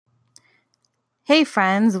Hey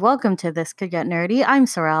friends, welcome to This Could Get Nerdy. I'm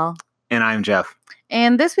Sorel. And I'm Jeff.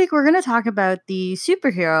 And this week we're going to talk about the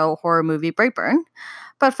superhero horror movie Brightburn.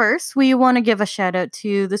 But first, we want to give a shout out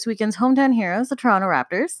to this weekend's hometown heroes, the Toronto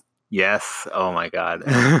Raptors. Yes. Oh my God.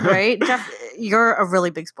 Right? Jeff, you're a really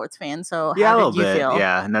big sports fan, so Yeah, how a did little you bit. feel?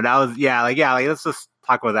 Yeah. No, that was let's just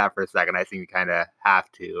talk about that for a second. I think we kind of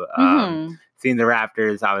have to. Mhm. Seeing the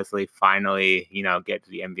Raptors obviously finally, get to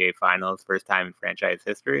the NBA Finals, first time in franchise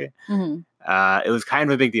history. Mhm. It was kind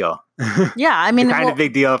of a big deal. Yeah, I It's mean, a kind of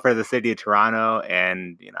big deal for the city of Toronto,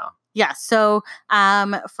 and yeah, so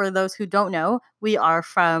for those who don't know, we are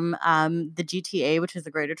from the GTA, which is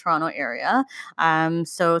the Greater Toronto Area.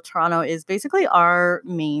 So Toronto is basically our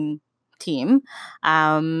main team,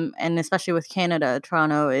 and especially with Canada,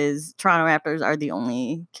 Toronto Raptors are the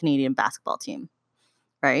only Canadian basketball team,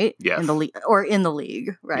 right? Yes. In the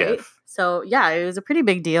league, right? Yes. So yeah, it was a pretty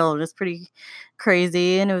big deal. It was pretty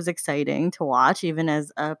crazy and it was exciting to watch, even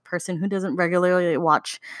as a person who doesn't regularly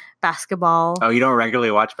watch basketball. Oh, you don't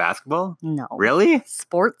regularly watch basketball? No. Really?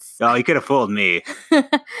 Sports. Oh, you could have fooled me.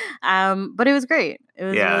 But it was great. It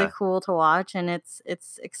was Yeah. really cool to watch, and it's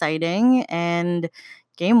exciting. And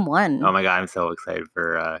game one. Oh my God, I'm so excited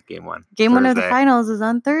for game one. Game one of the Thursday. finals is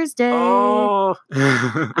on Thursday. Oh.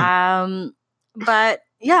 But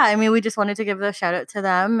yeah, I mean, we just wanted to give a shout out to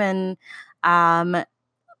them, and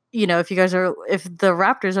if if the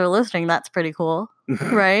Raptors are listening, that's pretty cool,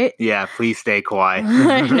 right? Yeah, please stay quiet.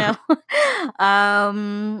 I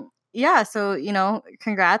know. Yeah, so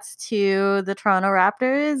congrats to the Toronto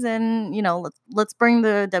Raptors, and let's bring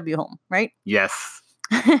the W home, right? Yes.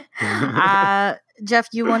 Jeff,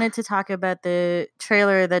 you wanted to talk about the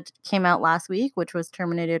trailer that came out last week, which was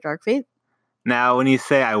Terminator Dark Fate. Now, when you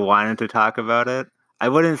say I wanted to talk about it, I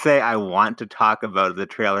wouldn't say I want to talk about the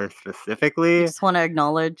trailer specifically. I just want to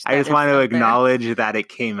acknowledge I just want to acknowledge that it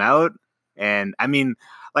came out. And I mean,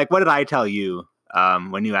 like, what did I tell you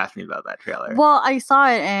when you asked me about that trailer? Well, I saw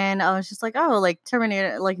it and I was just like, oh, like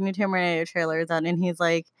Terminator, like new Terminator trailers on. And he's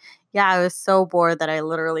like, yeah, I was so bored that I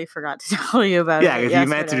literally forgot to tell you about it. Yeah, because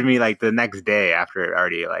you messaged me like the next day after it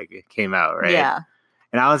already like came out, right? Yeah.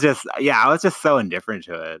 And I was just so indifferent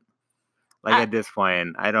to it. Like at this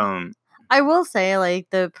point, I will say, like,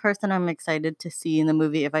 the person I'm excited to see in the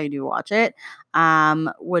movie, if I do watch it,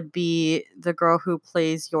 would be the girl who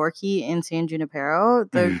plays Yorkie in San Junipero.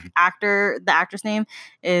 The actress name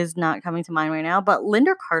is not coming to mind right now, but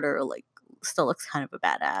Linda Carter, like, still looks kind of a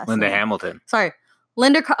badass. Linda Hamilton. Sorry.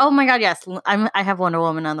 Oh my God, yes. I have Wonder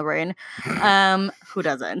Woman on the brain. Who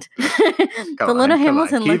doesn't? Linda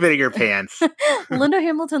Hamilton keep it in your pants. Linda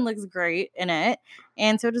Hamilton looks great in it,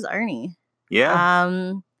 and so does Arnie.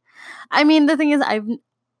 Yeah. I mean, the thing is,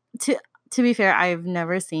 to be fair, I've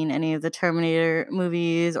never seen any of the Terminator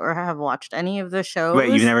movies or have watched any of the shows.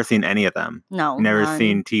 Wait, you've never seen any of them? No. You've never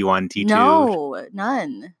seen T1, T2? No,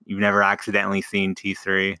 none. You've never accidentally seen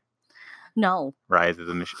T3? No. Rise of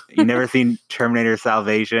the Machine. You've never seen Terminator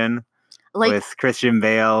Salvation? Like, with Christian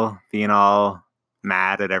Bale being all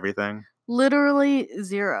mad at everything? Literally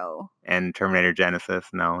zero. And Terminator Genesis?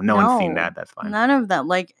 No one's seen that. That's fine. None of them.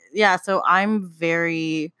 Like, yeah, so I'm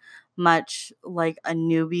very much like a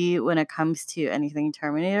newbie when it comes to anything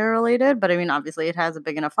Terminator related. But I mean, obviously it has a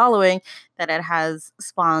big enough following that it has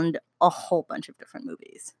spawned a whole bunch of different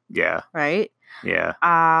movies. Yeah. Right? Yeah.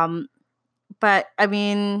 But I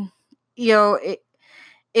mean,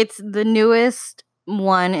 it's the newest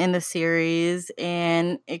one in the series,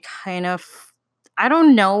 and it kind of, I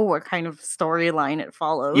don't know what kind of storyline it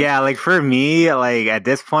follows. Yeah, like for me, like at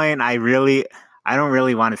this point, I don't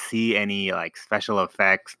really want to see any like special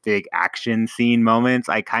effects, big action scene moments.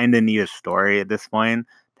 I kind of need a story at this point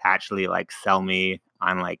to actually like sell me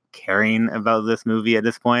on like caring about this movie at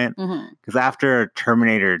this point. Because after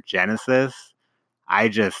Terminator Genesis, I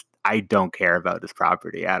don't care about this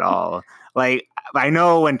property at all. Like, I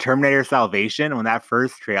know when Terminator Salvation, when that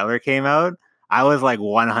first trailer came out, I was like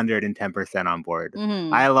 110% on board.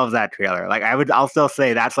 I love that trailer. Like, I'll still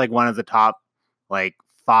say that's like one of the top like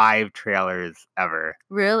 5 trailers ever.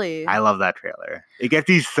 Really? I love that trailer. It gets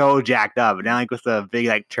you so jacked up. And then like with the big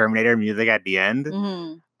like Terminator music at the end.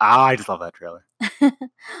 I just love that trailer.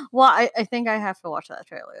 Well, I think I have to watch that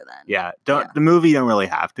trailer then. Yeah. The movie you don't really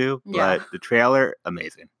have to, but the trailer,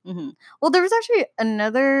 amazing. Well, there was actually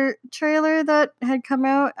another trailer that had come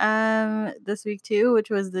out this week too, which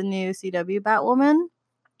was the new CW Batwoman.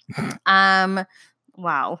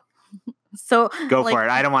 Wow. So go for it.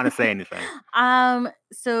 I don't want to say anything.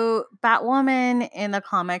 So Batwoman in the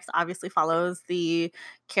comics obviously follows the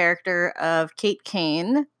character of Kate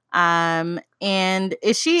Kane. And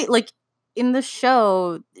is she like in the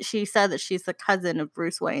show, she said that she's the cousin of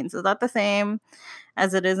Bruce Wayne. So is that the same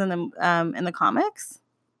as it is in the comics?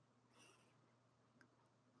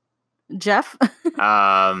 Jeff?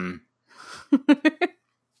 Um,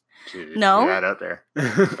 No? that out there.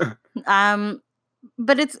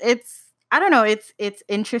 But it's I don't know, it's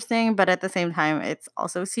interesting, but at the same time it's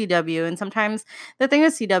also CW, and sometimes the thing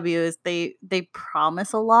with CW is they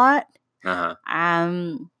promise a lot. Uh-huh.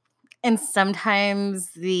 And sometimes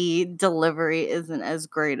the delivery isn't as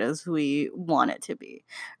great as we want it to be,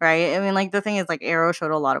 right? I mean, like, the thing is, like, Arrow showed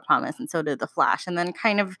a lot of promise, and so did The Flash, and then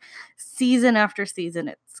kind of season after season,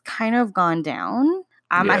 it's kind of gone down.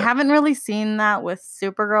 I Yeah. haven't really seen that with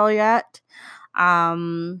Supergirl yet.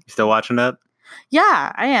 You still watching that?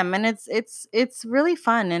 Yeah, I am, and it's really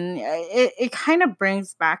fun, and it kind of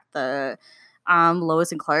brings back the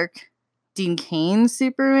Lois and Clark, Dean Cain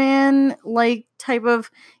Superman like type of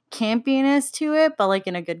campiness to it, but like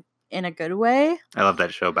in a good way. I love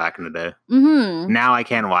that show back in the day. Mm-hmm. Now I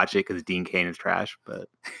can't watch it because Dean Cain is trash, but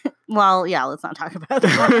Well, yeah, let's not talk about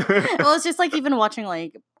that. Well, it's just like even watching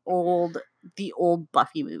like the old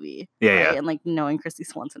Buffy movie, Yeah, right? yeah. And like knowing Christy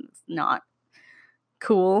Swanson is not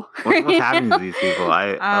cool. What's happening to these people?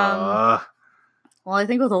 Well, I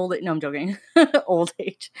think with I'm joking. Old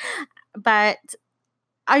age. But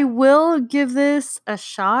I will give this a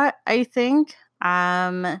shot, I think.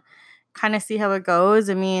 Kind of see how it goes.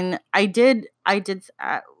 I mean, I did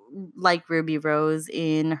like Ruby Rose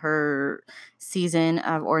in her season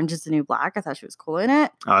of Orange is the New Black. I thought she was cool in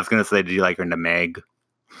it. I was gonna say, did you like her in the Meg?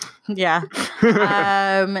 Yeah.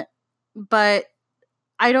 But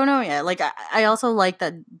I don't know yet. Like, I also like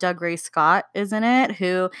that Doug Ray Scott is in it,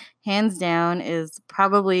 who hands down is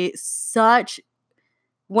probably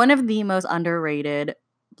one of the most underrated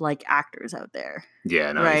like actors out there.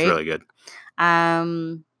 Yeah, no, right? he's really good.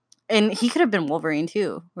 And he could have been Wolverine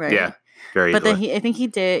too, right? Yeah, very But easily. then I think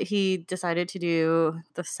he decided to do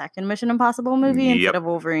the second Mission Impossible movie instead of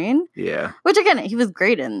Wolverine. Yeah. Which again, he was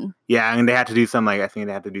great in. Yeah, and they had to do some I think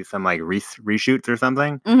they had to do some reshoots or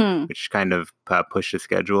something, which kind of pushed the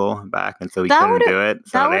schedule back, and so he couldn't do it.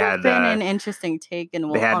 So that they would had have been an interesting take in.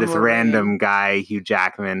 They had this random guy, Hugh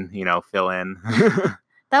Jackman, fill in.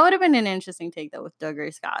 That would have been an interesting take, though, with Doug Ray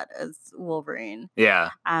Scott as Wolverine.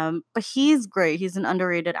 Yeah. But he's great. He's an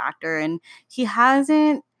underrated actor, and he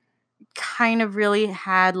hasn't kind of really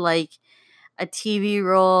had like a TV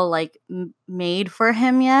role like made for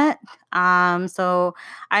him yet. So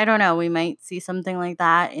I don't know. We might see something like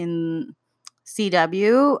that in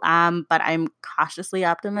CW. But I'm cautiously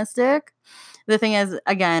optimistic. The thing is,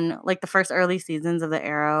 again, like the first early seasons of The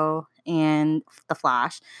Arrow and The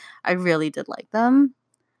Flash, I really did like them.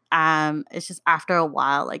 It's just after a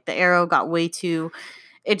while, like The Arrow got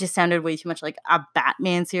it just sounded way too much like a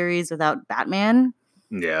Batman series without Batman.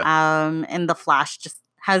 Yeah. And The Flash just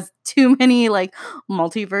has too many like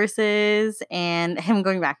multiverses and him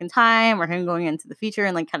going back in time or him going into the future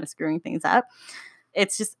and like kind of screwing things up.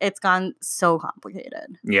 It's gone so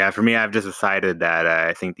complicated. Yeah, for me, I've just decided that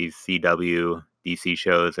I think these CW DC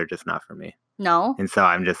shows are just not for me. No. And so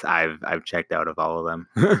I've checked out of all of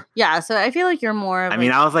them. Yeah, so I feel like you're more of I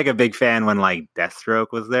mean, I was like a big fan when like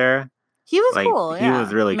Deathstroke was there. He was cool. He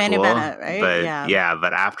was really Manu cool. Bennett, right? But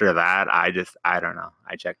but after that, I don't know.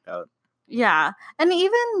 I checked out. Yeah. And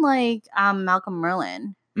even like Malcolm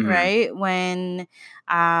Merlyn, right? When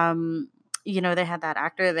they had that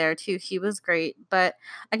actor there too. He was great. But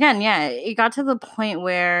again, yeah, it got to the point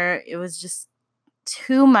where it was just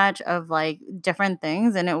too much of like different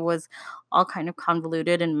things, and it was all kind of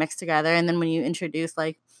convoluted and mixed together. And then when you introduce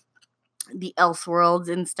like the Elseworlds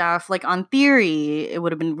and stuff, like on theory, it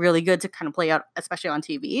would have been really good to kind of play out, especially on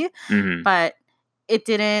TV. But it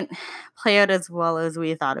didn't play out as well as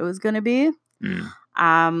we thought it was going to be.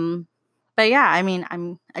 But yeah, I mean,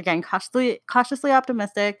 I'm again cautiously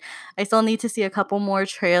optimistic. I still need to see a couple more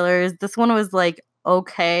trailers. This one was like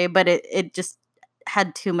okay, but it just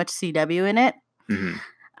had too much CW in it.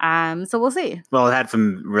 So we'll see. Well, it had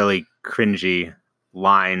some really cringy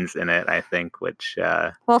lines in it, I think, which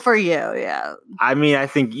well, for you, yeah. I mean, I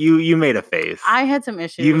think you made a face. I had some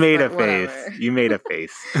issues. You made a face. You made a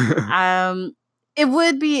face. It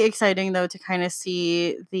would be exciting though to kind of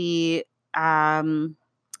see the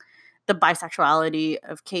bisexuality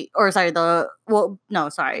of Kate,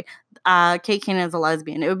 Kate Kane as a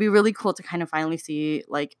lesbian. It would be really cool to kind of finally see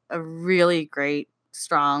like a really great,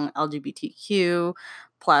 strong LGBTQ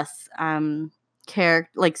plus character,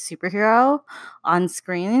 like superhero on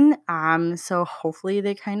screen. So hopefully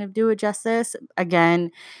they kind of do it justice.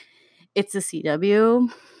 Again, it's a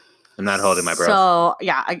CW. I'm not holding my breath. So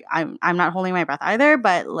yeah, I'm not holding my breath either,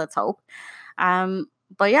 but let's hope.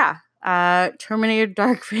 But yeah, Terminator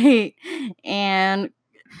Dark Fate, and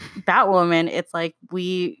Batwoman, it's like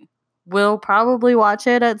we will probably watch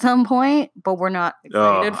it at some point, but we're not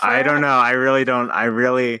excited for I don't it. know. I really don't. I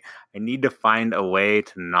need to find a way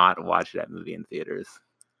to not watch that movie in theaters.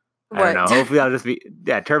 I don't know. Hopefully I'll just be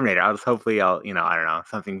Terminator. Hopefully I'll I don't know,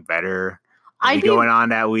 something better will be going on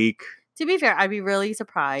that week. To be fair, I'd be really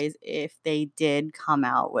surprised if they did come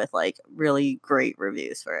out with like really great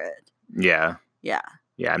reviews for it. Yeah. Yeah.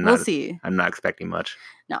 We'll see. I'm not expecting much.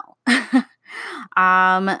 No.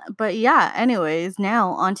 But yeah, anyways,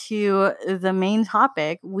 now onto the main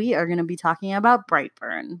topic. We are going to be talking about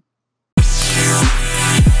Brightburn.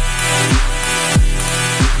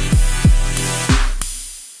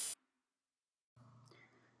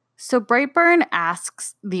 So Brightburn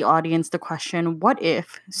asks the audience the question, what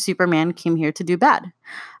if Superman came here to do bad?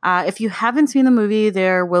 If you haven't seen the movie,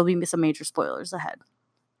 there will be some major spoilers ahead.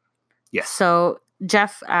 Yes. So,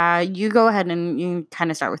 Jeff, you go ahead and you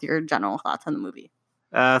kind of start with your general thoughts on the movie.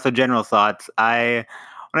 So general thoughts. When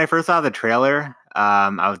I first saw the trailer,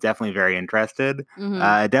 I was definitely very interested.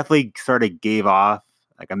 Mm-hmm. It definitely sort of gave off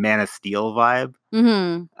like a Man of Steel vibe.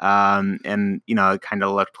 Mm-hmm. And it kind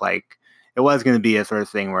of looked like it was going to be a sort of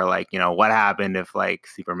thing where like, what happened if like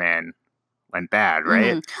Superman went bad,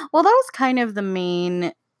 right? Mm-hmm. Well, that was kind of the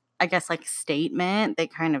main, I guess, like statement they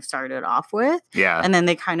kind of started off with. Yeah. And then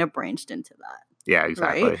they kind of branched into that. Yeah,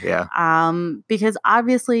 exactly. Right? Yeah. Because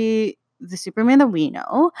obviously the Superman that we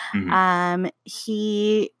know, Mm-hmm.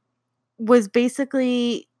 he was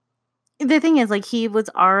basically, the thing is, like, he was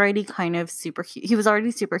already kind of he was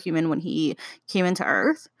already superhuman when he came into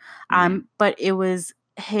Earth. But it was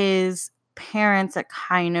his parents that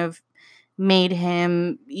kind of made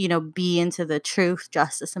him, be into the truth,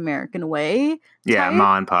 justice, American way. Yeah, type.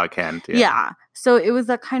 Ma and Pa Kent. Yeah. So it was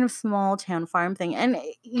that kind of small town farm thing. And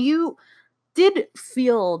you did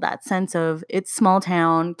feel that sense of it's small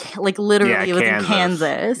town, like literally it was in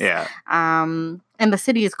Kansas. Yeah. And the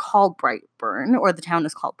city is called Brightburn, or the town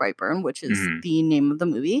is called Brightburn, which is the name of the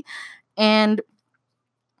movie. And,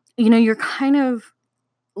 you're kind of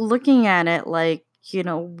looking at it like,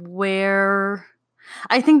 where,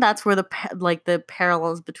 I think that's where the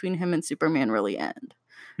parallels between him and Superman really end.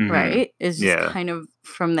 Mm-hmm. Right? It's just kind of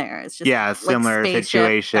from there. It's just similar like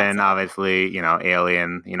situation. Obviously,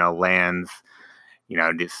 alien, lands.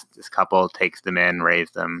 This couple takes them in,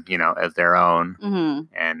 raise them, as their own,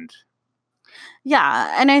 and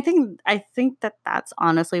yeah, and I think that that's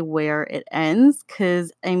honestly where it ends,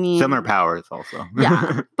 because I mean, similar powers also.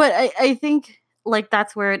 Yeah, but I think like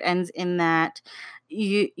that's where it ends, in that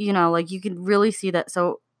you like you can really see that.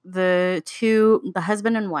 So the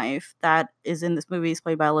husband and wife that is in this movie is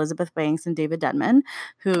played by Elizabeth Banks and David Denman,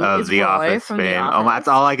 who is The Roy Office from fame. The Office. Oh, that's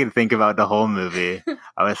all I could think about the whole movie.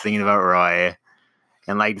 I was thinking about Roy.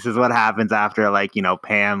 And, like, this is what happens after, like,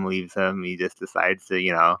 Pam leaves him. He just decides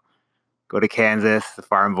to, go to Kansas, a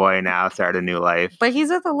farm boy now, start a new life. But he's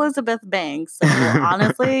with Elizabeth Banks, so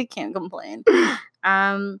honestly, can't complain.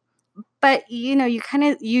 But,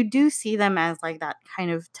 you do see them as, like, that kind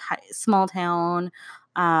of small town,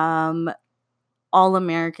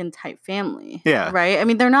 all-American type family. Yeah. Right? I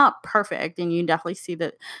mean, they're not perfect, and you definitely see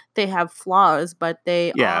that they have flaws, but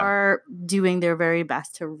they are doing their very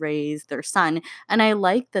best to raise their son. And I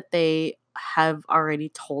like that they have already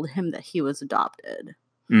told him that he was adopted.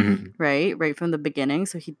 Mm-hmm. Right from the beginning.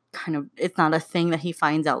 So he it's not a thing that he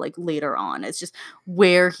finds out like later on. It's just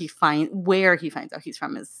where he finds out he's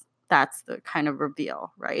from that's the kind of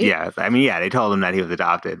reveal, right? Yeah, I mean, they told him that he was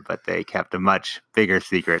adopted, but they kept a much bigger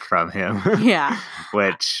secret from him. Yeah.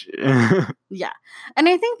 Which yeah. And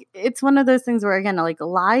I think it's one of those things where, again, like,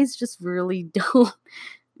 lies just really don't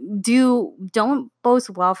boast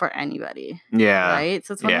well for anybody. Yeah. Right?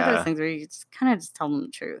 So it's one of those things where you just kind of just tell them the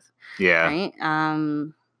truth. Yeah. Right?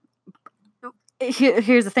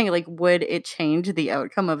 Here's the thing, like, would it change the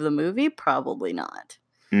outcome of the movie? Probably not.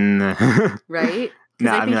 Right?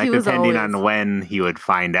 No, I mean, like, depending on when he would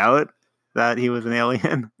find out that he was an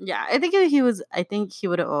alien. Yeah, I think he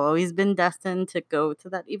would have always been destined to go to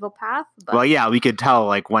that evil path. But well, yeah, we could tell,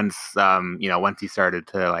 like, once he started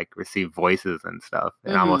to, like, receive voices and stuff,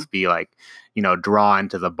 and almost be, like, drawn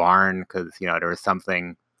to the barn because, there was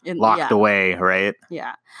something locked away, right?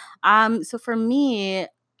 Yeah. So for me,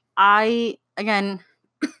 again,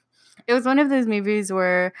 it was one of those movies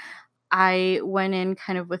where I went in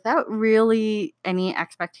kind of without really any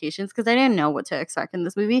expectations, because I didn't know what to expect in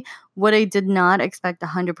this movie. What I did not expect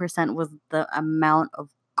 100% was the amount of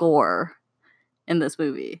gore in this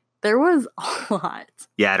movie. There was a lot.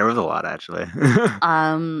 Yeah, there was a lot, actually.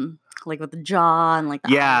 Like with the jaw and like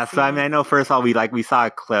the so I mean, I know first of all we saw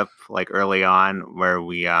a clip like early on where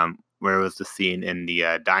we where it was the scene in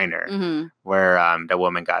the diner Mm-hmm. where the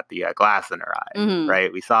woman got the glass in her eye, Mm-hmm.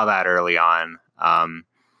 right? We saw that early on,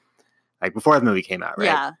 like before the movie came out, right?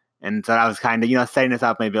 Yeah. And so I was kind of, setting this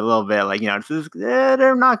up maybe a little bit, like, this is,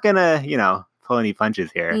 they're not gonna, pull any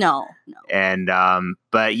punches here. No. And,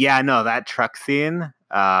 but yeah, no, that truck scene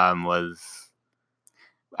was,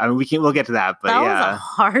 I mean, we'll get to that, but that yeah. was a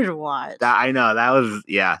hard watch. I know, that was,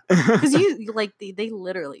 yeah. Because you, like, they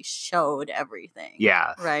literally showed everything.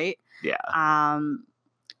 Yeah. Right? Yeah.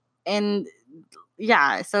 And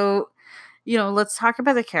yeah, so, let's talk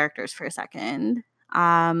about the characters for a second.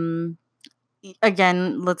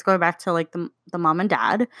 Again, let's go back to like the mom and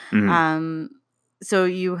dad. Mhm. So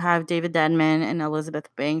you have David Denman and Elizabeth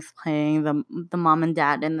Banks playing the mom and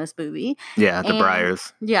dad in this movie. Yeah, the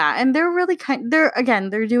Briars. Yeah, and they're really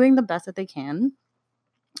they're doing the best that they can,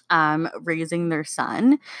 raising their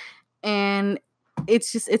son. And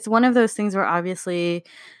it's one of those things where obviously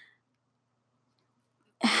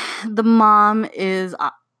the mom is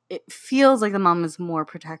it feels like the mom is more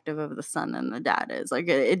protective of the son than the dad is. Like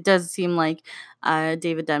it does seem like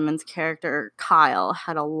David Denman's character Kyle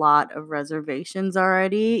had a lot of reservations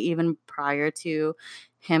already, even prior to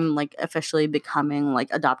him like officially becoming like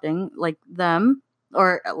adopting like them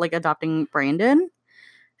or like adopting Brandon.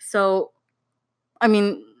 So, I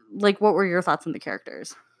mean, like, what were your thoughts on the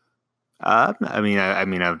characters? I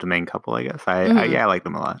mean, of the main couple, I guess. I like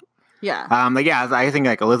them a lot. Yeah. I think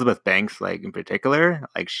like Elizabeth Banks, like in particular,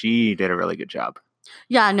 like she did a really good job.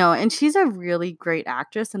 Yeah, no, and she's a really great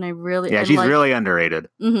actress, and she's really underrated.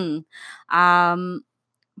 Mm-hmm.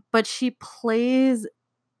 But she plays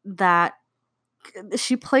that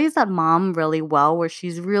mom really well, where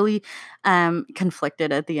she's really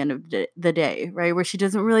conflicted at the end of the day, right? Where she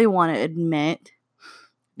doesn't really want to admit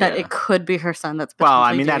that it could be her son that's potentially well,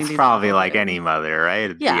 I mean, doing that's these probably awful like things. any mother, right?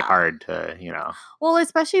 It'd be hard to, Well,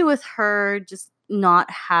 especially with her just not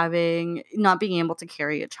being able to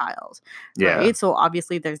carry a child, right? So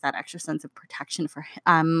obviously there's that extra sense of protection for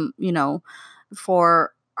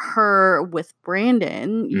for her with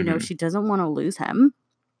Brandon. She doesn't want to lose him,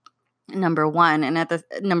 number one, and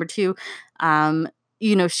number two,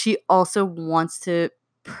 she also wants to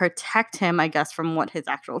protect him, I guess, from what his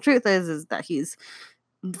actual truth is that he's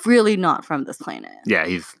really not from this planet. Yeah,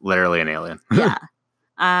 he's literally an alien. Yeah.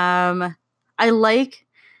 I like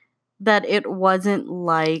that it wasn't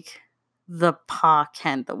like the Pa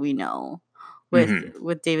Kent that we know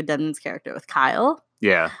with David Denman's character with Kyle.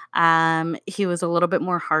 Yeah. He was a little bit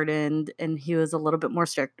more hardened and he was a little bit more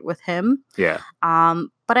strict with him. Yeah.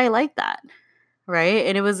 But I like that, right?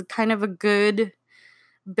 And it was kind of a good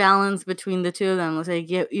balance between the two of them. Like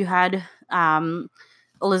you had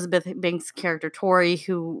Elizabeth Banks' character Tori,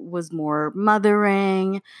 who was more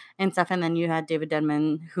mothering and stuff, and then you had David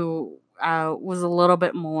Denman, who was a little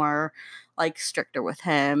bit more like stricter with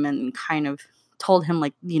him and kind of told him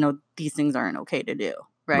like, these things aren't okay to do,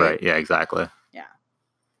 right? Right. Yeah. Exactly. Yeah.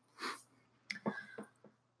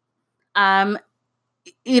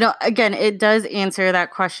 Again, it does answer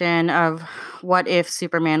that question of what if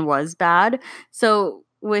Superman was bad. So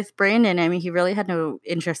with Brandon, I mean, he really had no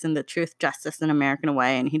interest in the truth, justice, and American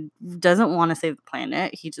way, and he doesn't want to save the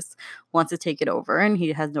planet. He just wants to take it over, and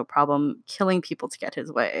he has no problem killing people to get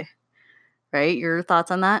his way. Right? Your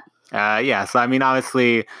thoughts on that? Yeah. So, I mean,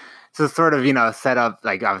 obviously, so sort of, set up,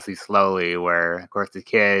 like, obviously slowly, where, of course, the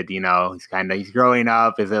kid, he's growing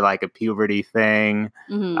up. Is it like a puberty thing?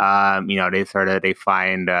 They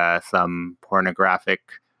find some pornographic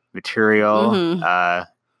material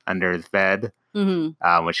under his bed,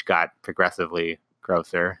 which got progressively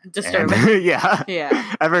grosser. Disturbing. And, yeah.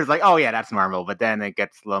 Yeah. At first, like, oh, yeah, that's normal. But then it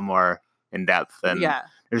gets a little more in depth. And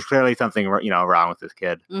there's clearly something, wrong with this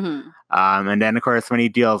kid. And then, of course, when he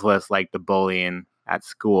deals with, like, the bullying at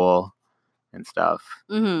school and stuff,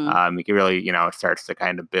 you can really, it starts to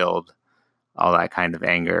kind of build all that kind of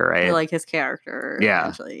anger, right? Like his character. Yeah.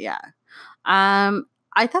 Eventually. Yeah.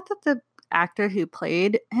 I thought that the actor who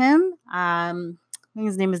played him, I think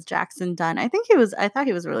his name is Jackson Dunn. I thought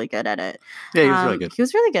he was really good at it. Yeah, he was really good. He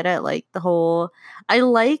was really good at like the whole. I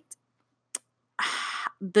liked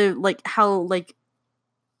how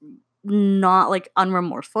not like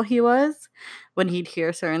unremorseful he was when he'd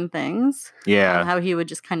hear certain things. Yeah. How he would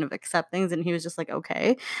just kind of accept things and he was just like,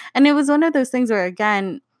 okay. And it was one of those things where,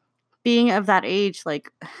 again, being of that age,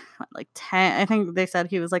 like 10, I think they said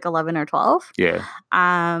he was like 11 or 12. Yeah.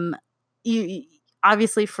 You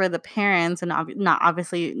obviously for the parents and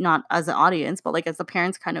not as an audience, but like as the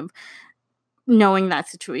parents kind of knowing that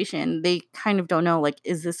situation, they kind of don't know, like,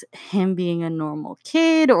 is this him being a normal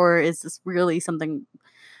kid or is this really something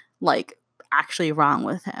like actually wrong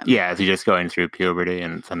with him. Yeah, is he just going through puberty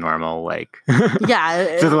and it's a normal like Yeah.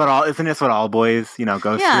 isn't this what all boys,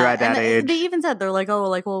 go through at that age? They even said, they're like, oh,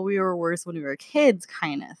 like, well, we were worse when we were kids,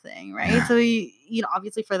 kind of thing, right? So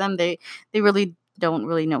obviously for them, they really don't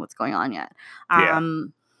really know what's going on yet.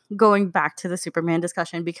 Going back to the Superman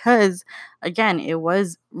discussion, because again, it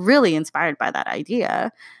was really inspired by that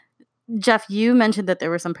idea. Jeff, you mentioned that there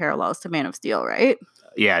were some parallels to Man of Steel, right?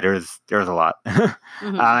 Yeah, there's a lot.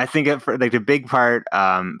 I think for like the big part,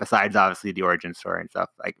 besides obviously the origin story and stuff,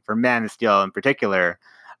 like for Man of Steel in particular,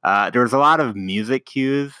 there was a lot of music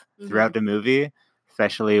cues throughout the movie,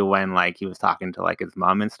 especially when like he was talking to like his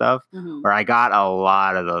mom and stuff, where I got a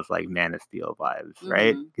lot of those like Man of Steel vibes,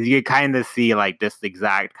 right? Because you could kind of see like this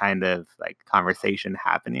exact kind of like conversation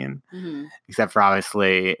happening, except for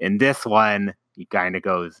obviously in this one, he kind of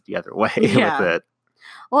goes the other way with it.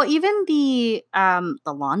 Well, even the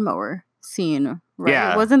lawnmower scene, right?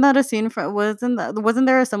 Yeah. Wasn't that a scene wasn't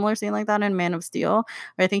there a similar scene like that in Man of Steel?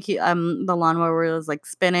 Where I think the lawnmower was like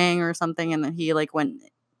spinning or something, and then he like went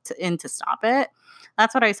in to stop it.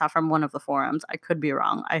 That's what I saw from one of the forums. I could be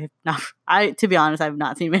wrong. To be honest, I've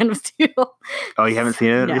not seen Man of Steel. Oh, you haven't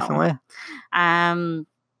seen it recently?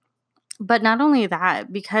 But not only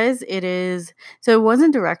that, because it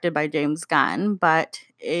wasn't directed by James Gunn, but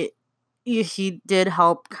he did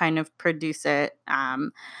help kind of produce it.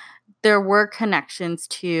 There were connections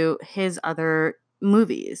to his other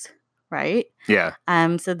movies, right? Yeah.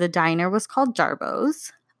 So the diner was called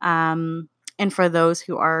Jarbo's. And for those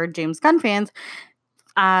who are James Gunn fans,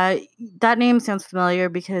 that name sounds familiar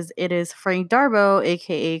because it is Frank Darbo,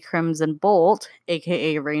 aka Crimson Bolt,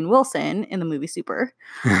 aka Rainn Wilson in the movie Super.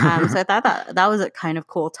 So I thought that was a kind of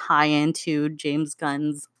cool tie-in to James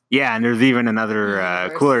Gunn's. Yeah, and there's even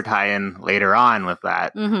another cooler tie-in later on with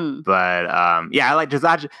that. But I like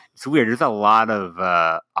it's weird. There's a lot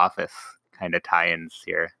of Office kind of tie-ins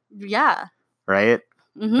here. Yeah. Right?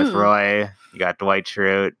 With Roy, you got Dwight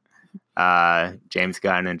Schrute, James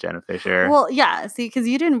Gunn and Jenna Fischer. Well, yeah. See, because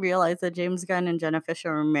you didn't realize that James Gunn and Jenna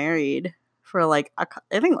Fischer were married for like I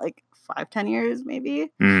think like 5-10 years,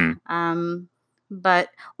 maybe. But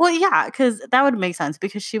well, yeah, because that would make sense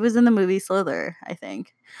because she was in the movie Slither, I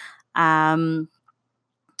think.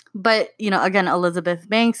 But again, Elizabeth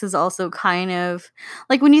Banks is also kind of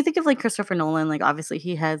like when you think of like Christopher Nolan, like obviously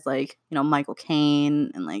he has like Michael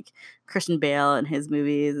Caine and like Christian Bale in his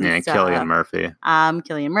movies and stuff. Cillian Murphy.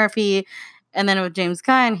 Cillian Murphy. And then with James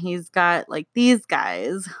Gunn, he's got like these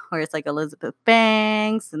guys where it's like Elizabeth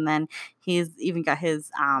Banks, and then he's even got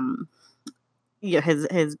his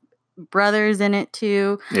his brothers in it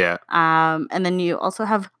too. Yeah. And then you also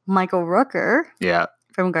have Michael Rooker. Yeah.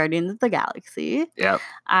 From Guardians of the Galaxy. Yep.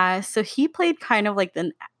 So he played kind of like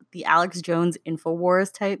the Alex Jones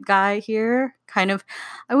InfoWars type guy here. Kind of,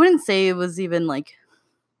 I wouldn't say it was even like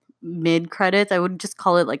mid credits. I would just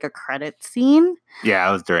call it like a credit scene. Yeah,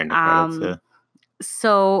 I was during the credits. Yeah.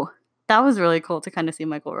 So that was really cool to kind of see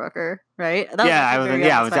Michael Rooker, right?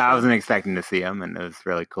 I wasn't expecting to see him, and it was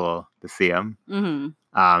really cool to see him.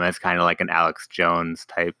 As kind of like an Alex Jones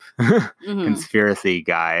type conspiracy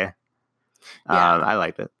guy. I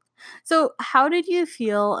liked it. So how did you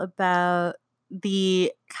feel about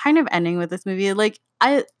the kind of ending with this movie? Like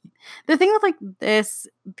the thing with like this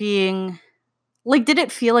being like, did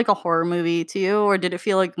it feel like a horror movie to you, or did it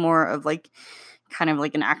feel like more of like kind of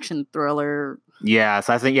like an action thriller? Yeah,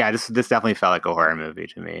 so I think this definitely felt like a horror movie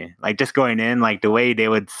to me. Like just going in, like the way they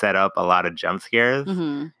would set up a lot of jump scares,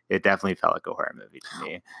 it definitely felt like a horror movie to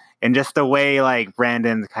me. And just the way like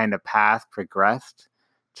Brandon's kind of path progressed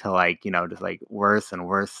to like just like worse and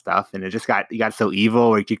worse stuff, and it got so evil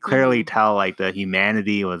where you could clearly tell like the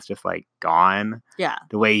humanity was just like gone. Yeah,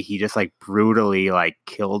 the way he just like brutally like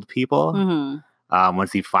killed people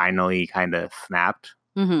once he finally kind of snapped,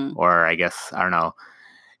 or I guess I don't know,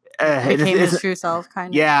 became his true self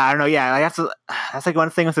kind of. Yeah, I don't know. Yeah, like that's like one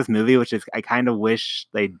thing with this movie, which is I kind of wish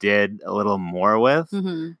they did a little more with,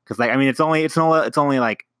 because like I mean it's only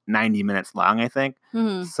like 90 minutes long, I think.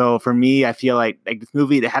 So for me, I feel like this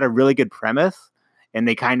movie, they had a really good premise and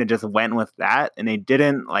they kind of just went with that, and they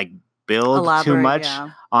didn't like build too much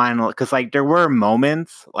on, because like there were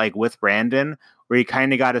moments like with Brandon where you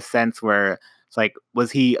kind of got a sense where it's like,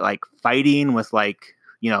 was he like fighting with like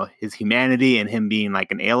his humanity and him being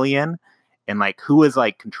like an alien, and like who was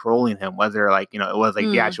like controlling him, whether like it was like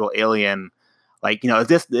the actual alien. Like, is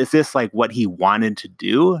this like what he wanted to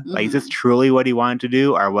do? Like, is this truly what he wanted to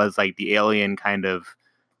do? Or was like the alien kind of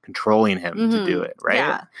controlling him to do it?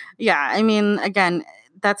 Right. Yeah. I mean, again,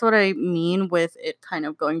 that's what I mean with it kind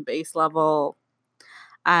of going base level,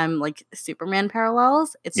 like Superman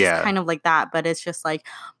parallels. It's just kind of like that, but it's just like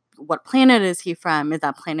what planet is he from? Is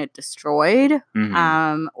that planet destroyed?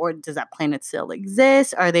 Mhm. Or does that planet still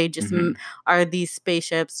exist? Are they just Mhm. are these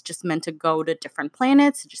spaceships just meant to go to different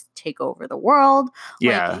planets to just take over the world?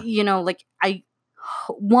 Like, Yeah. like I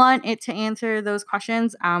want it to answer those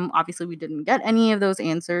questions. Obviously we didn't get any of those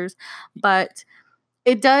answers, but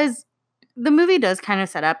it does the movie does kind of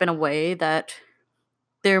set up in a way that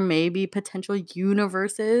there may be potential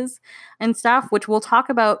universes and stuff, which we'll talk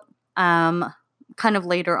about kind of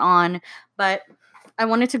later on. But I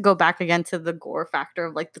wanted to go back again to the gore factor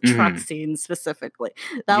of like the truck Mhm. scene specifically.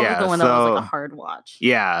 That was the Yeah, one that was like a so hard watch.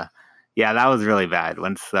 yeah. Yeah, that was really bad.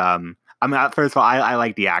 Once I mean, first of all, I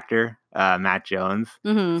like the actor, Matt Jones,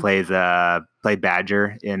 Mm-hmm. played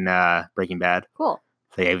Badger in Breaking Bad. Cool.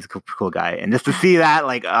 So yeah, he was a cool guy. And just to see that,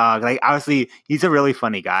 like obviously he's a really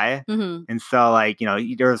funny guy. Mm-hmm. And so like,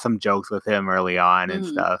 there were some jokes with him early on and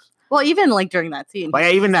Mm-hmm. stuff. Well, even like during that scene, But he yeah,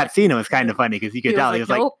 was even just that like, scene, it was kind of funny because you could he was tell he like, was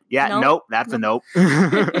like, nope, yeah, nope, that's a nope.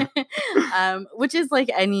 nope. Which is like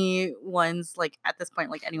anyone's like at this point,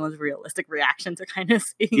 like anyone's realistic reaction to kind of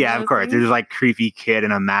seeing Yeah, of those course. There's things. like creepy kid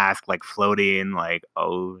in a mask, like floating, like,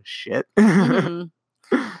 oh shit.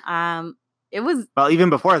 Mm-hmm. It was Well, even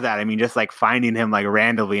before that, I mean, just like finding him like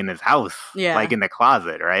randomly in his house, like yeah, in the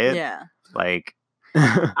closet, right? yeah. Like,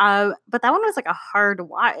 But that one was like a hard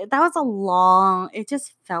watch. That was a long. It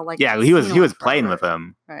just felt like yeah, the he was scene he went was playing with forever,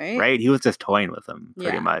 him, right? right? He was just toying with him,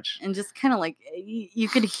 pretty Yeah, much. and just kind of like you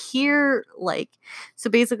could hear like so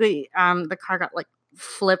basically, the car got like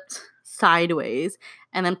flipped sideways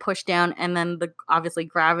and then pushed down, and then obviously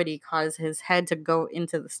gravity caused his head to go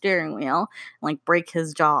into the steering wheel, and, like break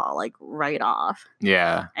his jaw like right off,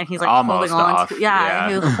 Yeah, and he's like holding almost on to off. he was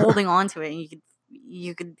Yeah, holding on to it, and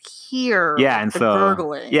you could hear yeah, like and the so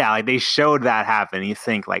gurgling. yeah, like they showed that happen. You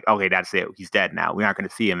think like, okay, that's it. He's dead now. We aren't going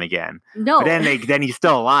to see him again. But No. then he's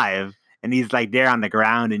still alive, and he's like there on the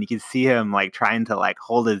ground, and you can see him like trying to like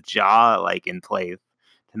hold his jaw like in place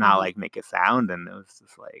to not Mhm. like make a sound, and it was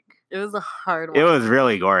just like It was a hard it one. was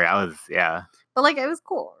really gory. Yeah, But like it was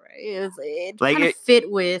cool, right? It like kind of it, fit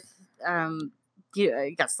with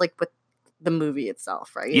I guess like with the movie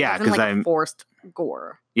itself, right? It yeah, wasn't because like a forced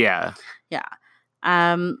gore. yeah, Yeah.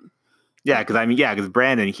 Um yeah, because I mean, yeah, because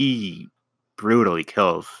Brandon he brutally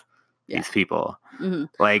kills yeah. these people. Hmm.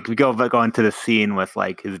 Like we go into the scene with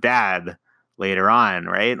like his dad later on,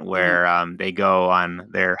 right? Where they go on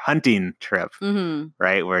their hunting trip, Hmm.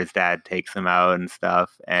 right? Where his dad takes him out and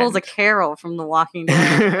stuff. Pulls a And Carol from The Walking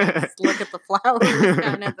Dead. Like, look at the flowers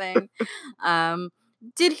kind of thing.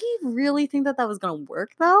 Did he really think that was going to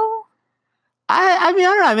work though? I mean, I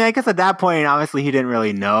don't know. I mean, I guess at that point, obviously, he didn't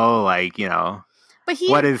really know, like, But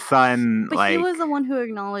what his son he like. was the one who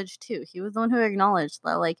acknowledged too. He was the one who acknowledged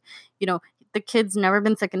that, like, the kid's never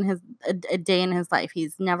been sick in a day in his life.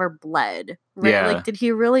 He's never bled, right? Yeah, Like, did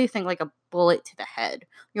he really think like a bullet to the head,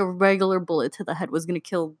 regular bullet to the head, was going to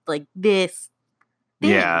kill like this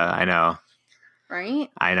thing? yeah, I know. Right?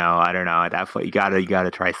 I know. I don't know. At that point, you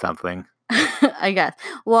gotta try something. I guess.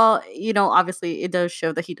 Well, obviously it does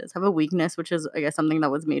show that he does have a weakness, which is, I guess, something that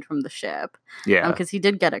was made from the ship. Yeah, Because he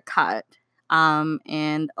did get a cut.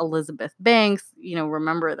 And Elizabeth Banks,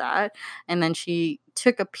 remember that. And then she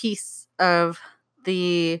took a piece of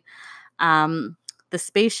the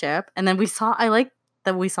spaceship, and then I like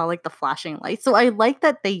that we saw like the flashing lights. So I like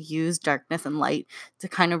that they used darkness and light to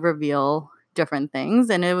kind of reveal different things,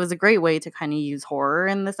 and it was a great way to kind of use horror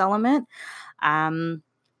in this element.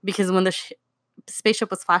 Because when the spaceship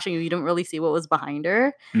was flashing, you didn't really see what was behind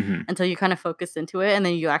her until you kind of focused into it, and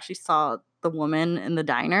then you actually saw the woman in the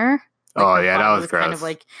diner. Like oh her yeah, that body was kind gross. of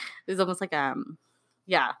like, it was almost like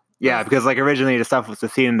yeah. Yeah, because like originally the stuff was the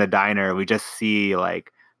scene in the diner. We just see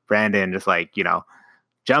like Brandon just like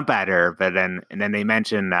jump at her, but then they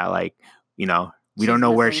mention that like we She's don't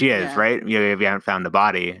know where missing, she is, yeah. right? We haven't found the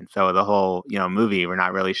body, and so the whole movie we're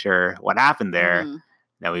not really sure what happened there. Mhm.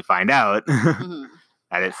 Then we find out Mhm.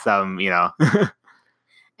 that it's some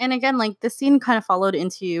And again, like the scene kind of followed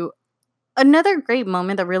into another great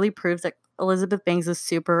moment that really proves that Elizabeth Banks is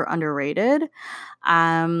super underrated.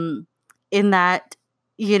 In that,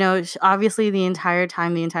 obviously the entire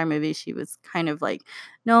movie, she was kind of like,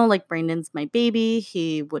 no, like Brandon's my baby.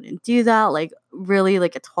 He wouldn't do that. Like, really,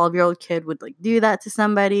 like a 12-year-old kid would like do that to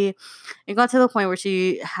somebody. It got to the point where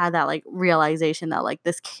she had that like realization that like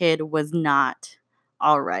this kid was not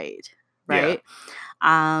all right. Right.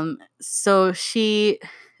 So she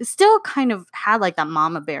still kind of had like that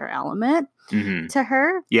mama bear element to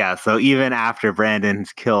her. Yeah, so even after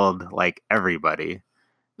Brandon's killed like everybody,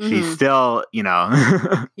 she's still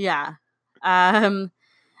Yeah.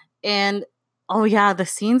 And oh yeah, the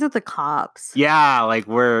scenes with the cops. yeah, like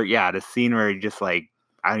the scene where he just like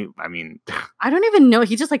I mean, I don't even know.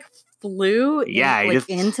 He just like flew yeah, he like just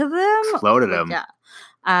into them. exploded Like, him.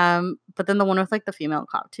 yeah. But then the one with like the female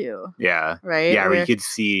cop too. Yeah. Right? Yeah, where you could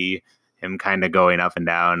see him kind of going up and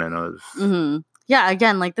down, and it was Yeah,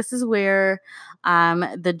 again, like this is where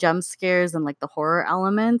the jump scares and like the horror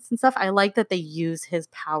elements and stuff, I like that they use his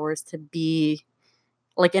powers to be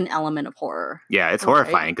like an element of horror. yeah, it's Right?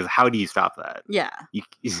 horrifying because how do you stop that? Yeah. You,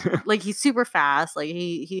 Like he's super fast, like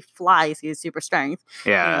he flies, he has super strength.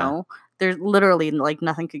 yeah, You know, there's literally like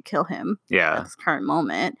nothing could kill him yeah, at this current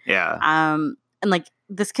moment. yeah, And like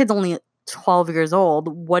this kid's only 12 years old.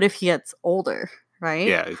 What if he gets older, right?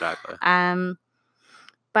 yeah, exactly.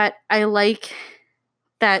 But I like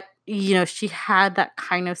that, you know, she had that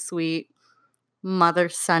kind of sweet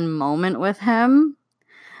mother-son moment with him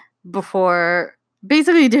before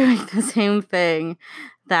basically doing the same thing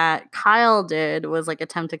that Kyle did, was like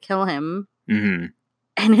attempt to kill him, Mm-hmm.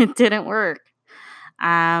 and it didn't work.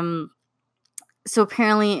 So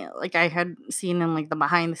apparently, like I had seen in like the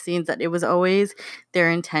behind the scenes that it was always their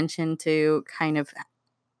intention to kind of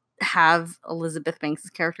have Elizabeth Banks'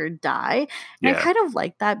 character die. And I Yeah. kind of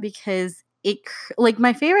like that because like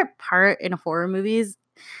my favorite part in horror movies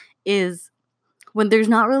is when there's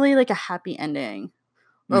not really like a happy ending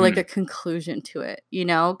or like a conclusion to it, you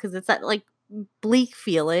know, because it's that like bleak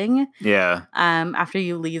feeling Yeah. after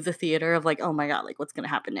you leave the theater of like, oh my god, like what's gonna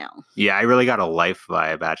happen now? Yeah, I really got a life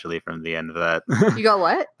vibe actually from the end of that. You got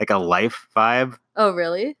what? Like a life vibe. Oh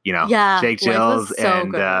really? You know, Yeah, Jake Life was Gyllenhaal so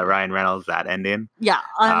and good. Ryan Reynolds, that ending. Yeah,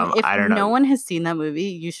 if I don't no know. one has seen that movie,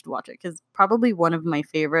 you should watch it because probably one of my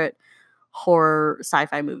favorite horror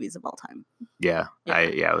sci-fi movies of all time. Yeah, Yeah.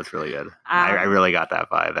 it was really good. I really got that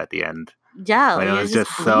vibe at the end. Yeah, When like, it was it's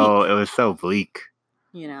just bleak, it was so bleak.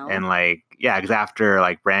 you know. And like, yeah, because after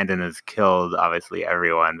like Brandon is killed, obviously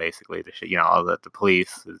everyone basically, you know, all the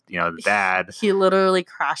police, you know, the dad. He literally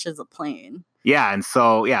crashes a plane. Yeah, and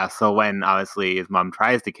so when obviously his mom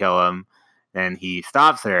tries to kill him, then he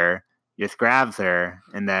stops her, just grabs her,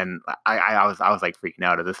 and then I was like freaking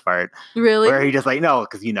out at this part. Really? Where he just like, no,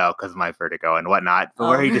 because of my vertigo and whatnot. But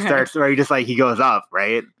where he just starts, where he just like, he goes up,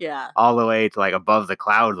 right? Yeah. All the way to like above the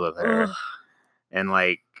clouds with her. Ugh. And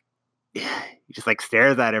like, he just like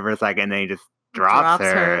stares at her for a second and then he just drops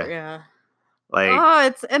her. Yeah.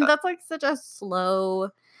 Like, and that's like such a slow,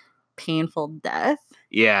 painful death.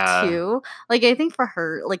 Yeah. Too. Like I think for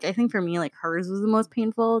her, like I think for me, like hers was the most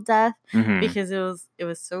painful death because it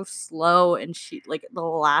was so slow, and she like the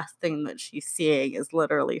last thing that she's seeing is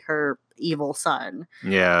literally her evil son.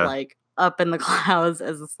 Yeah. Like up in the clouds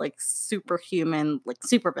as this like superhuman, like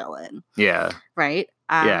super villain. Yeah. Right?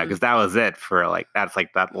 Yeah, because that was it for like that's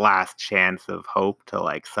like that last chance of hope to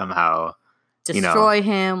like somehow destroy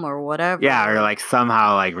him or whatever. Yeah, or like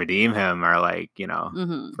somehow like redeem him or like, you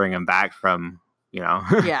know, bring him back from, you know,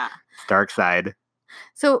 dark side.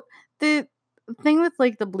 So the thing with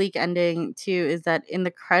like the bleak ending too is that in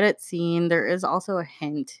the credit scene there is also a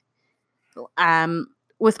hint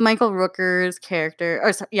with Michael Rooker's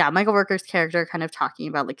character, Michael Rooker's character kind of talking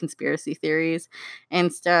about like conspiracy theories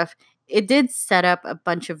and stuff. It did set up a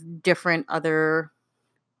bunch of different other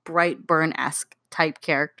Brightburn-esque type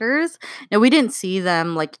characters. Now we didn't see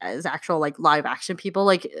them like as actual like live action people.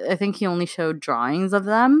 Like I think he only showed drawings of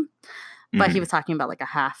them, but he was talking about like a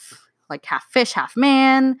half fish, half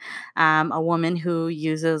man, a woman who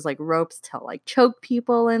uses like ropes to like choke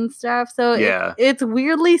people and stuff. So it's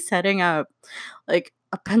weirdly setting up like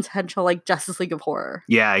a potential like Justice League of Horror.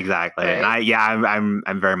 Yeah, exactly. Right? And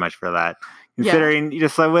I'm very much for that. Considering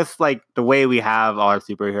just like with like the way we have all our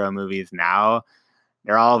superhero movies now,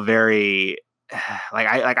 they're all very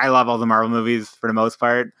I love all the Marvel movies for the most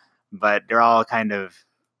part, but they're all kind of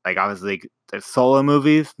like obviously the solo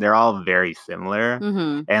movies. They're all very similar,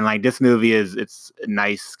 and like this movie it's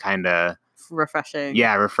nice kind of refreshing.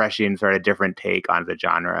 Yeah, refreshing sort of different take on the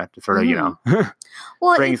genre to sort of you know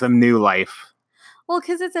bring some new life. Well,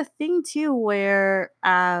 because it's a thing too where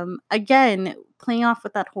again playing off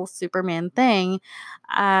with that whole Superman thing.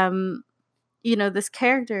 You know, this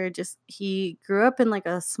character he grew up in like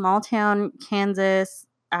a small town, Kansas.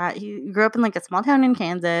 He grew up in like a small town in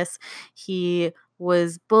Kansas. He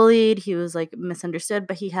was bullied. He was like misunderstood,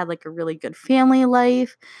 but he had like a really good family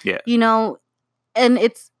life. Yeah. You know, and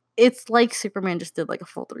it's like Superman just did like a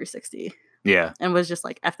full 360. Yeah. And was just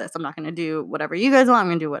like, F this. I'm not going to do whatever you guys want. I'm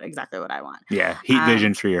going to do exactly what I want. Yeah. Heat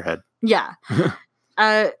vision through your head. Yeah.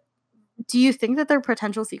 Do you think that there are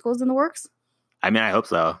potential sequels in the works? I mean, I hope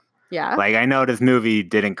so. Yeah. Like, I know this movie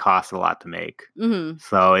didn't cost a lot to make, Mm-hmm.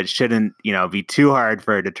 so it shouldn't, be too hard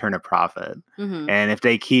for it to turn a profit. Mm-hmm. And if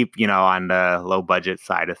they keep, on the low budget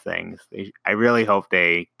side of things, I really hope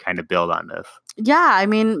they kind of build on this. Yeah, I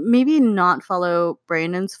mean, maybe not follow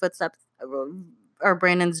Brandon's footsteps or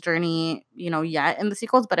Brandon's journey, yet in the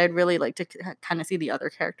sequels, but I'd really like to kind of see the other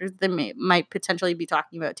characters they might potentially be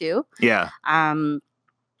talking about too. Yeah.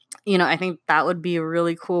 I think that would be a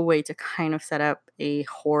really cool way to kind of set up a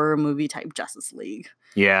horror movie type Justice League.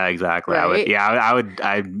 Yeah, exactly. Right?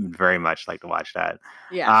 I'd very much like to watch that.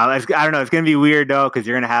 Yeah. I don't know. It's going to be weird though, because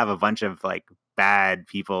you're going to have a bunch of like bad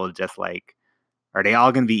people. Just like, are they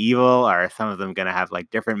all going to be evil? Or are some of them going to have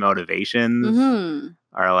like different motivations? Mm-hmm.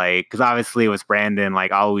 Or like, because obviously with Brandon,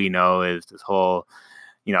 like all we know is this whole,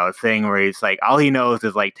 thing where he's like, all he knows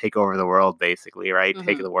is like take over the world, basically, right? Mm-hmm.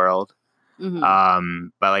 Take the world. Mm-hmm.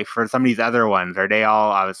 But like for some of these other ones, are they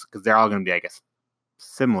all obviously, because they're all going to be, I guess,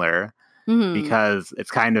 similar. Mm-hmm. Because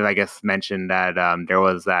it's kind of, I guess, mentioned that there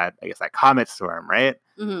was that, I guess, that comet storm, right?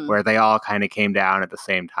 Mm-hmm. Where they all kind of came down at the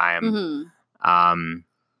same time. Mm-hmm.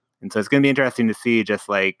 And so it's going to be interesting to see just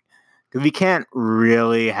like, because we can't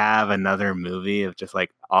really have another movie of just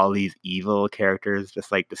like all these evil characters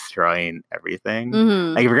just like destroying everything.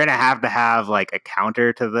 Mm-hmm. Like we're going to have like a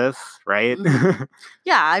counter to this, right? Mm-hmm.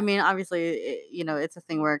 Yeah, I mean, obviously, it's a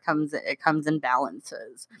thing where it comes in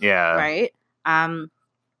balances. Yeah. Right?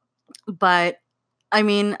 But I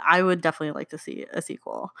mean, I would definitely like to see a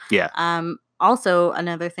sequel. Yeah. Also,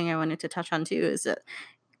 another thing I wanted to touch on too is that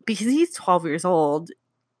because he's 12 years old,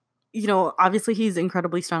 obviously he's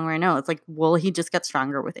incredibly strong right now. It's like, will he just get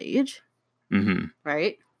stronger with age? Mm-hmm.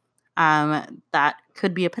 Right? That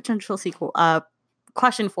could be a potential sequel,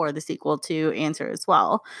 question for the sequel to answer as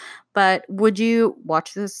well. But would you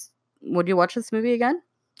watch this? Would you watch this movie again?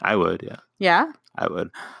 I would, yeah. Yeah? I would.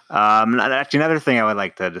 Actually, another thing I would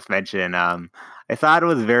like to just mention, I thought it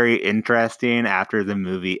was very interesting after the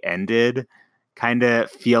movie ended, kind of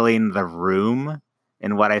feeling the room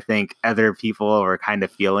and what I think other people were kind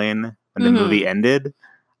of feeling when the movie ended.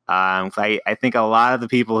 So I think a lot of the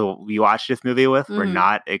people who we watched this movie with were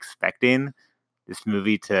not expecting this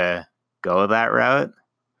movie to go that route.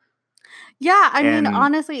 Yeah, I mean,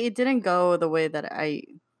 honestly, it didn't go the way that I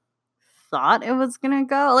thought it was gonna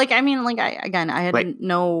go. Like, I mean, like I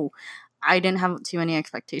didn't have too many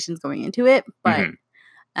expectations going into it, but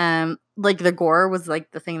like the gore was like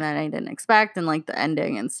the thing that I didn't expect, and like the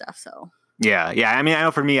ending and stuff. So yeah. I mean, I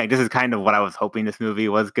know for me, like this is kind of what I was hoping this movie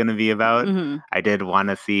was gonna be about. I did want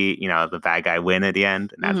to see, the bad guy win at the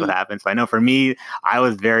end, and that's what happened. So I know for me, I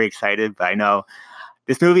was very excited, but I know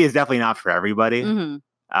this movie is definitely not for everybody.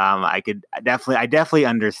 I definitely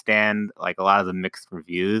understand like a lot of the mixed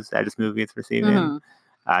reviews that this movie is receiving.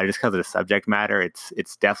 Just because of the subject matter,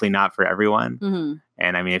 it's definitely not for everyone.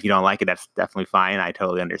 And I mean, if you don't like it, that's definitely fine. I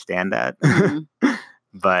totally understand that.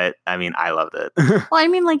 But I mean, I loved it. Well, I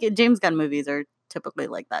mean, like James Gunn movies are typically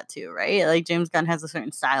like that too, right? Like James Gunn has a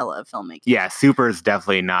certain style of filmmaking. Yeah, Super is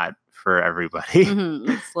definitely not for everybody.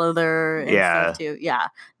 Like Slither and stuff too. Yeah,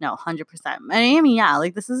 no, 100%. I mean, yeah,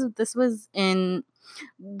 like this was in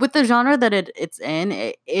with the genre that it's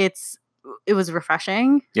in. It was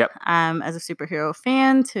refreshing. Yep. As a superhero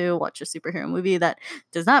fan to watch a superhero movie that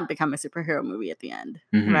does not become a superhero movie at the end,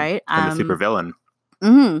 right? And the supervillain.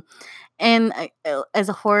 And as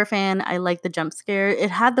a horror fan, I like the jump scare.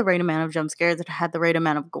 It had the right amount of jump scares. It had the right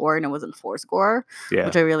amount of gore, and it wasn't forced gore,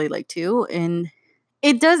 which I really like too. And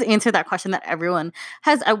it does answer that question that everyone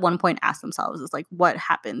has at one point asked themselves: is like, what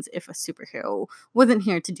happens if a superhero wasn't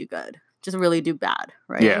here to do good, just really do bad,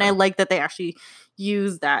 right? Yeah. And I like that they actually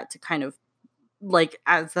use that to kind of like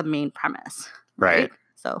as the main premise, right?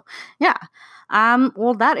 So yeah,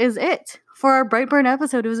 well, that is it for our Brightburn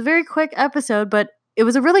episode. It was a very quick episode, but it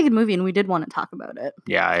was a really good movie, and we did want to talk about it.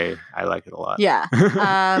 Yeah, I like it a lot. Yeah.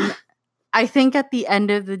 I think at the end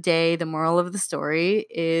of the day, the moral of the story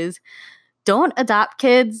is don't adopt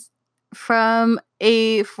kids from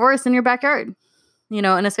a forest in your backyard, in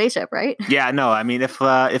a spaceship, right? Yeah, no, I mean, if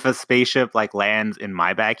a spaceship like lands in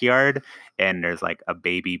my backyard and there's like a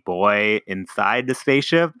baby boy inside the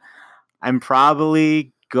spaceship, I'm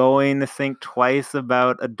probably going to think twice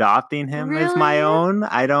about adopting him as my own.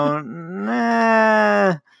 I don't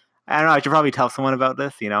know. I should probably tell someone about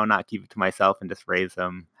this, not keep it to myself and just raise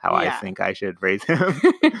him how I think I should raise him.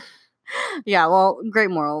 Yeah, well, great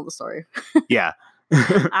moral of the story. Yeah.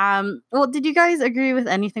 Well, did you guys agree with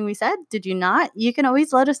anything we said? Did you not? You can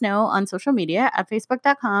always let us know on social media at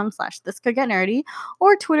facebook.com/thiscouldgetnerdy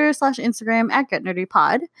or Twitter/Instagram at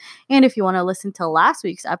getnerdypod. And if you want to listen to last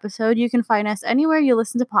week's episode, you can find us anywhere you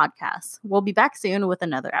listen to podcasts. We'll be back soon with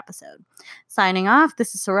another episode. Signing off,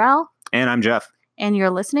 this is Sorrel. And I'm Jeff. And you're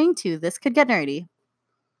listening to This Could Get Nerdy.